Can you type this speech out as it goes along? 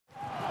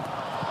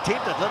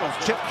attempted little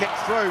chip kick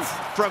through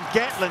from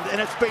Gatland,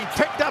 and it's been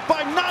picked up by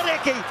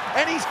Nareki,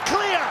 and he's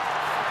clear.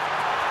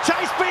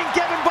 Chase being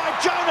given by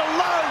Jonah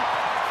Lowe.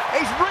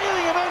 He's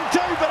reeling him in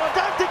too, but I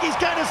don't think he's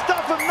going to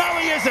stop him. No,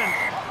 he isn't.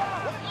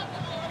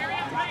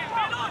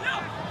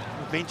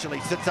 Eventually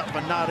sits up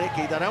for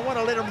Nareki. They don't want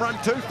to let him run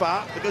too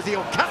far because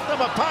he'll cut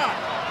them apart.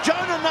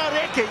 Jonah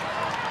Nareki,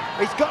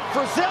 he's got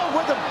Frizzell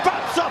with him,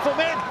 bumps off him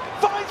and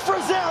finds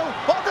Frizzell.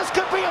 Oh, this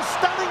could be a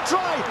stunning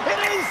try. It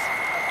is.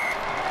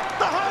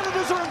 The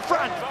Highlanders are in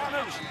front.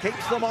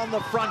 Keeps them on the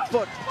front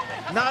foot.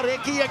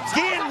 Nareki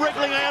again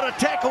wriggling out of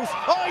tackles.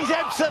 Oh, he's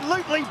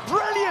absolutely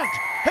brilliant.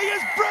 He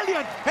is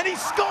brilliant, and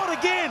he's scored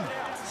again.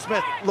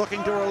 Smith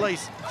looking to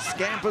release,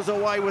 scampers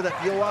away with it.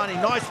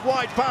 Ioane, nice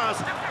wide pass,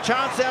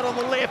 chance out on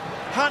the left.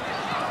 Hunt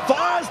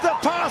fires the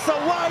pass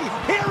away.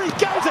 Here he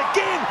goes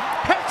again.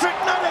 Patrick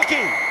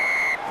Nareki.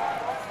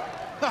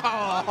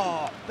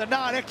 Oh, the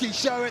Nareki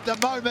Show at the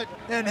moment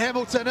in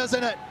Hamilton,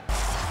 isn't it?